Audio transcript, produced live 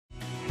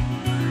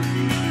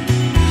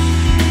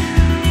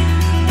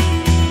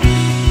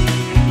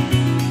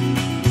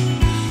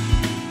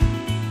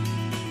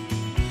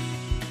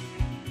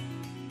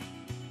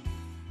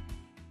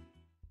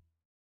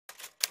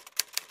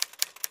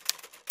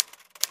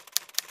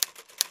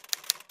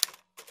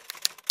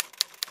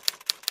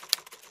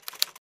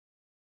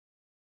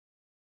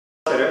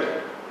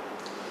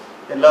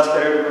last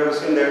period we have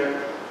seen that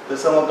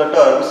some of the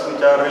terms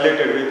which are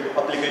related with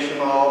application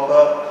of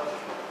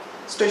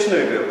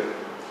stationary wave,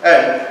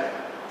 and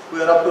we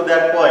are up to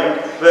that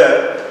point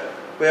where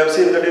we have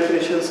seen the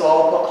definitions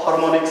of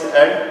harmonics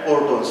and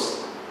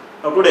overtones.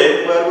 Now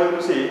today we are going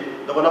to see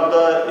one of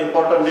the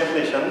important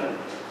definition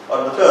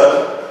or the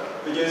term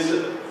which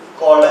is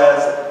called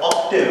as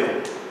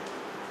octave.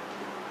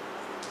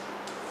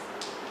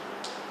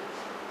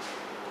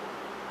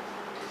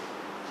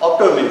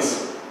 Octave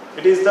means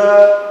it is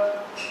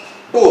the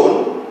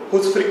tone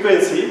whose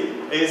frequency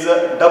is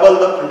double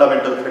the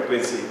fundamental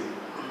frequency.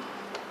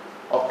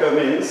 Octave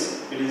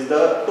means it is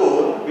the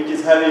tone which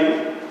is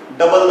having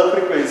double the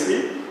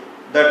frequency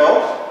that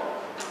of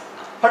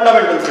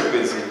fundamental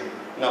frequency.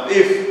 Now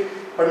if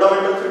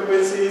fundamental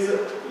frequency is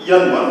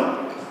N1,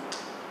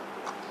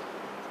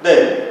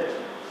 then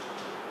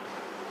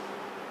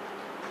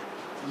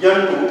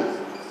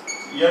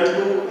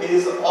N2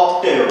 is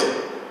octave.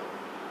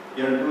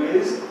 N2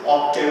 is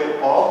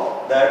octave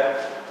of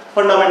that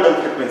fundamental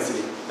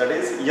frequency. That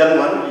is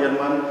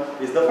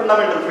N1 is the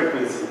fundamental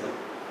frequency.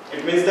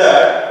 It means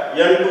that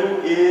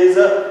N2 is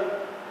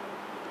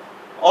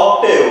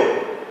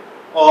octave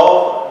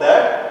of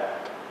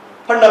that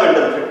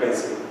fundamental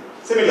frequency.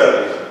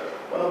 Similarly,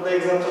 one of the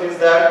examples is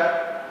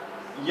that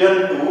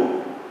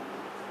N2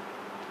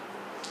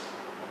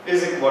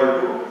 is equal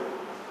to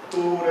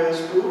 2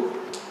 raised to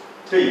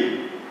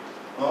 3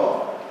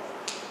 of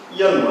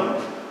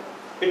N1.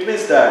 It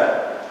means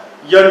that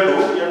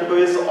N2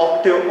 is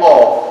octave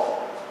of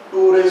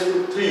 2 raised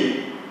to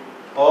 3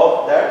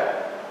 of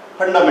that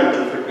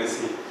fundamental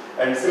frequency.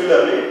 And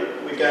similarly,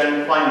 we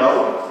can find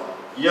out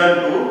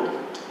N2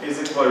 is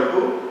equal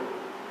to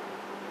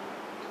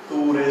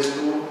 2 raised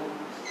to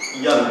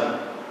N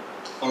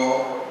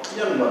of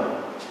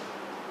N1.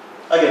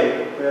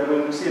 Again, we are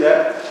going to see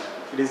that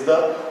it is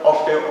the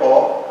octave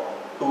of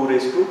 2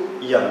 raised to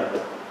N.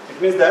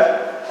 It means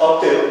that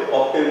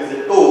octave is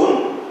a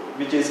tone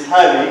which is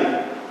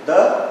having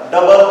the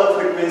double the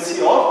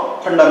frequency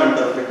of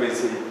fundamental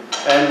frequency.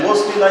 And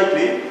mostly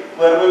likely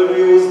we are going to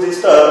use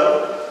this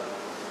term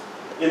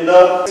in the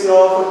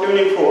of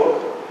tuning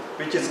fork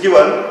which is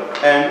given,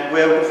 and we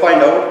have to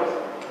find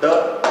out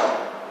the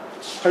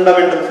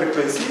fundamental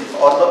frequency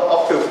or the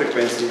octave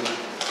frequency.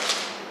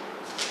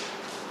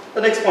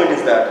 The next point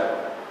is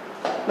that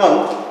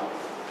now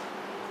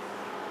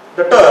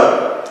the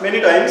term,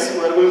 many times we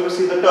are going to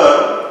see the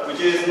term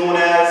which is known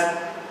as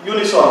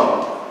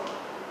unison.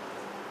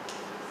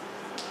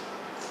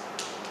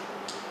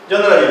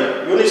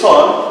 Generally,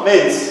 unison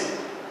means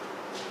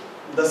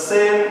the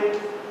same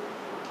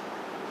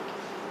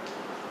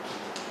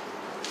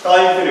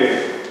time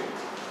period.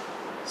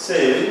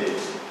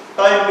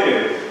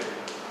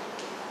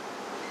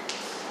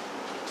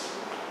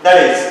 That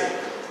is,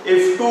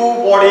 if two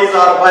bodies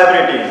are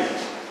vibrating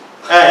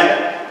and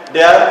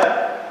they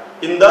are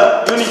in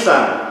the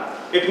unison,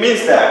 it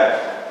means that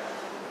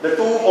the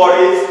two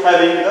bodies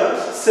having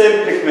the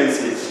same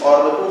frequencies,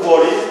 or the two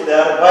bodies they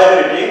are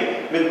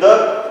vibrating with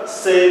the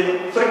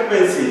same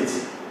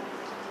frequencies.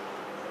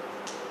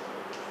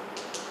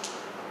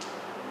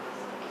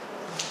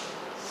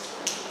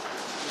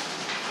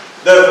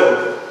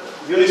 Therefore,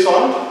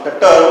 unison, the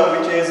term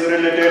which is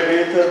related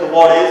with the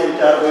bodies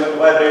which are going to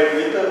vibrate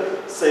with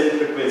the same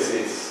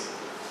frequencies.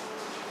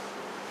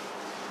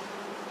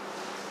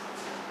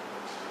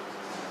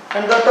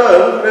 And the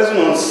term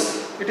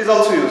resonance, it is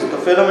also used, the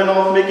phenomenon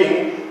of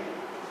making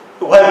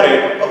to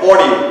vibrate a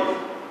body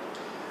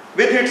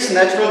with its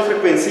natural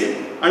frequency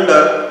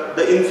under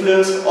the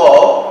influence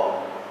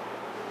of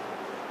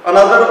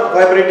another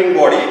vibrating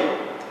body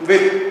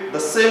with the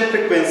same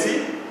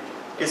frequency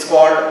is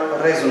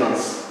called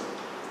resonance.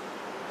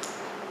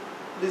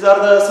 These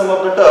are some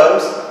of the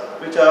terms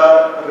which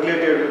are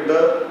related with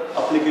the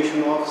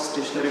application of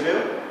stationary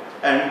wave,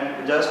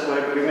 and just we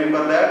have to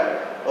remember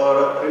that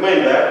or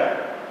remind that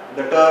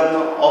the term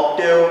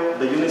octave,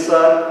 the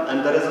unison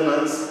and the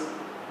resonance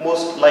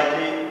most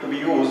likely to be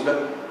used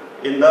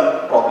in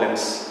the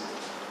problems.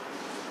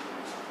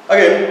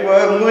 Again, we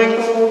are moving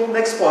to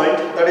next point,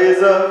 that is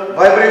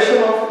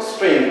vibration of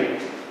string.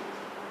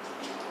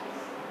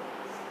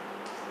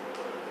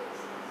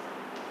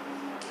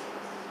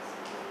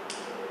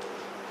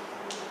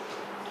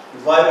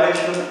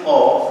 Vibration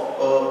of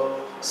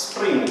a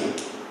string.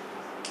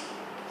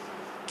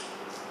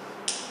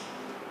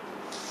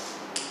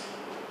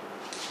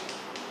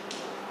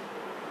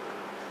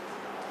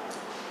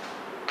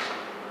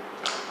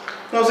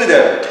 Now see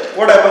there,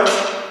 what happens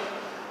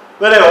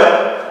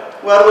whenever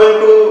we are going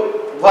to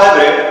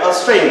vibrate a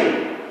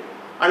string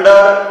under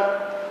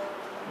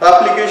the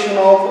application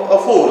of a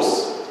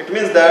force. It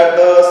means that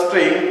the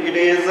string, it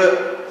is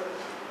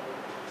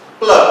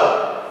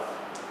plugged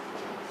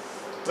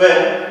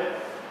when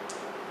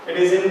it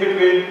is in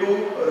between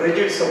two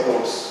rigid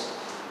supports.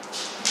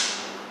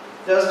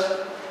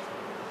 Just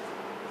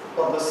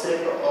for the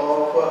sake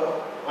of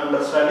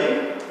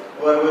understanding,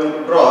 we are going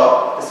to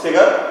draw this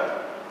figure.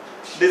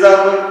 These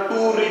are the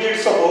two rigid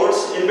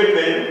supports in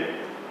between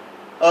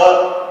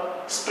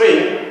a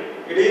string.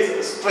 It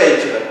is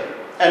stretched,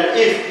 and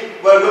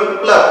if we are going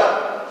to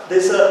pluck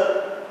this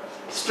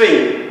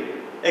string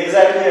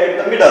exactly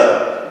at the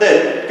middle,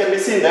 then it can be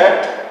seen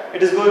that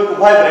it is going to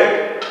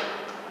vibrate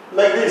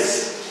like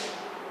this.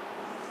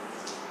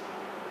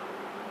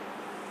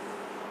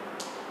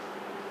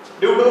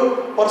 Due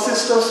to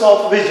persistence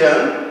of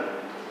vision,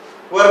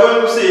 we are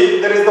going to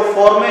see there is the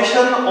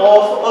formation of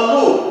a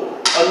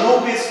loop. A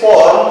loop is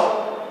formed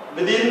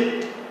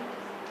within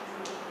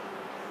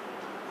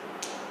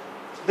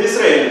this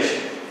range,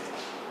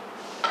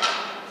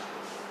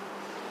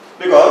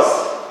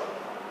 because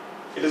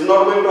it is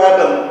not going to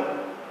happen,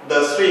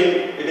 the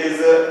string it is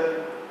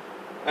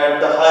at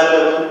the higher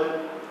level,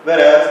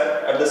 whereas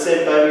at the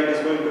same time it is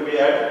going to be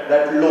at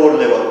that lower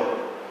level.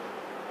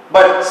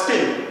 But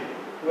still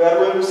we are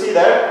going to see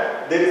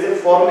that there is a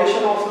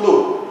formation of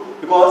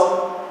loop because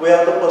we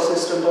have the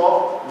persistence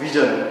of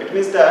vision. It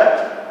means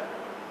that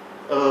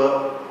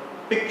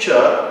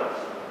picture,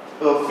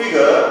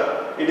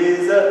 figure, it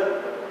is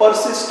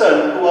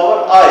persistent to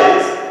our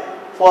eyes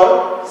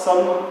for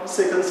some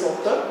seconds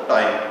of the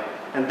time,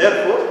 and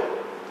therefore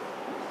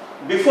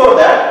before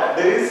that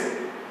there is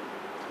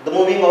the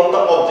moving of the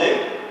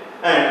object,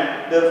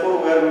 and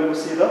therefore we are going to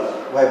see the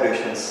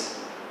vibrations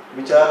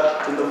which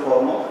are in the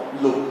form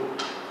of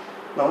loop.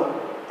 Now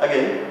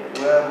again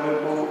we are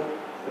going to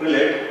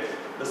relate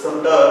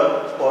some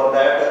term for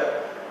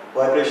that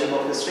vibration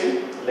of the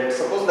string. Let's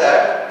suppose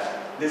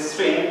that this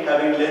string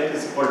having length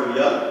is equal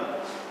to L.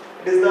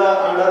 It is the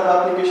under the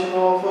application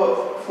of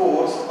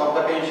force of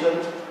the tension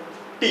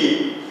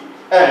T,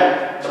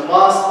 and the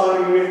mass per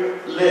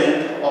unit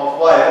length of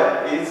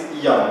wire is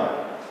M.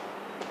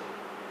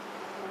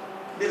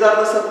 These are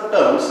the some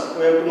terms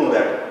we have to know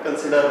that.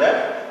 Consider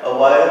that a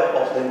wire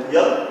of length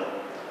L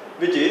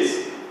which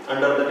is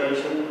under the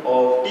tension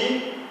of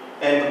T,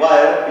 and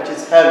wire which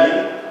is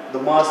having the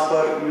mass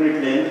per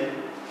unit length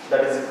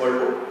that is equal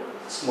to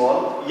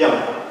small m.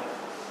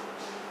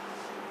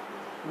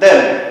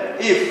 Then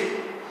if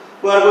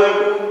we are going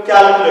to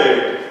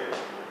calculate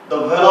the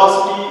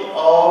velocity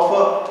of a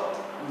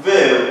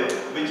wave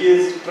which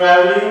is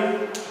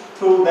traveling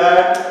through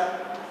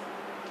that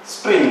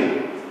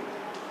string,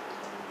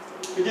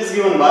 which is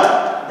given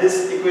by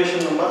this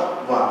equation number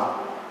 1.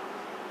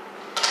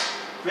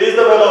 Where is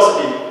the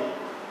velocity?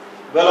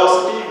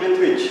 Velocity with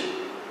which?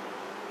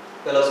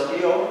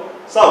 Velocity of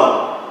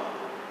sound,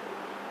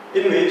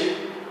 in which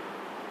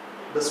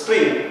the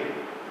string,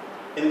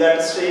 in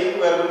that string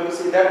we are going to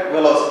see that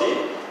velocity,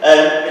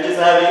 and which is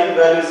having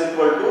value is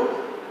equal to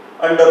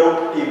under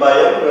root T by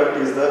M, where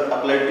T is the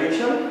applied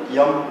tension,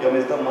 M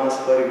is the mass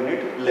per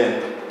unit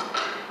length.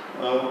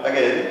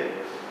 Again,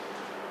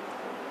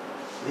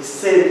 the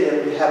same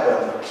can be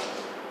happen.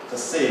 The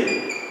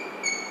same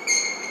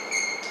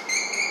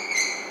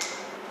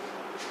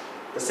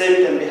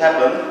can be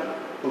happen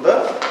to the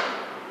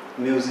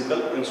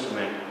musical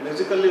instrument.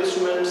 Musical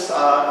instruments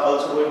are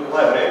also going to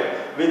vibrate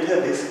with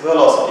this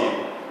velocity,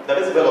 that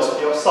is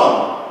velocity of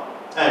sound,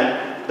 and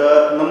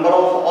the number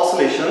of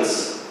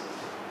oscillations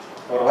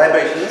or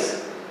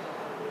vibrations.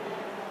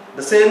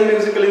 The same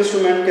musical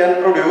instrument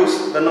can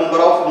produce the number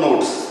of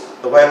notes.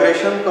 The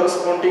vibration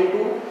corresponding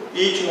to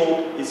each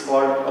note is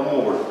called a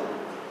mode.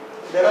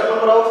 There are a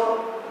number of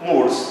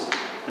modes.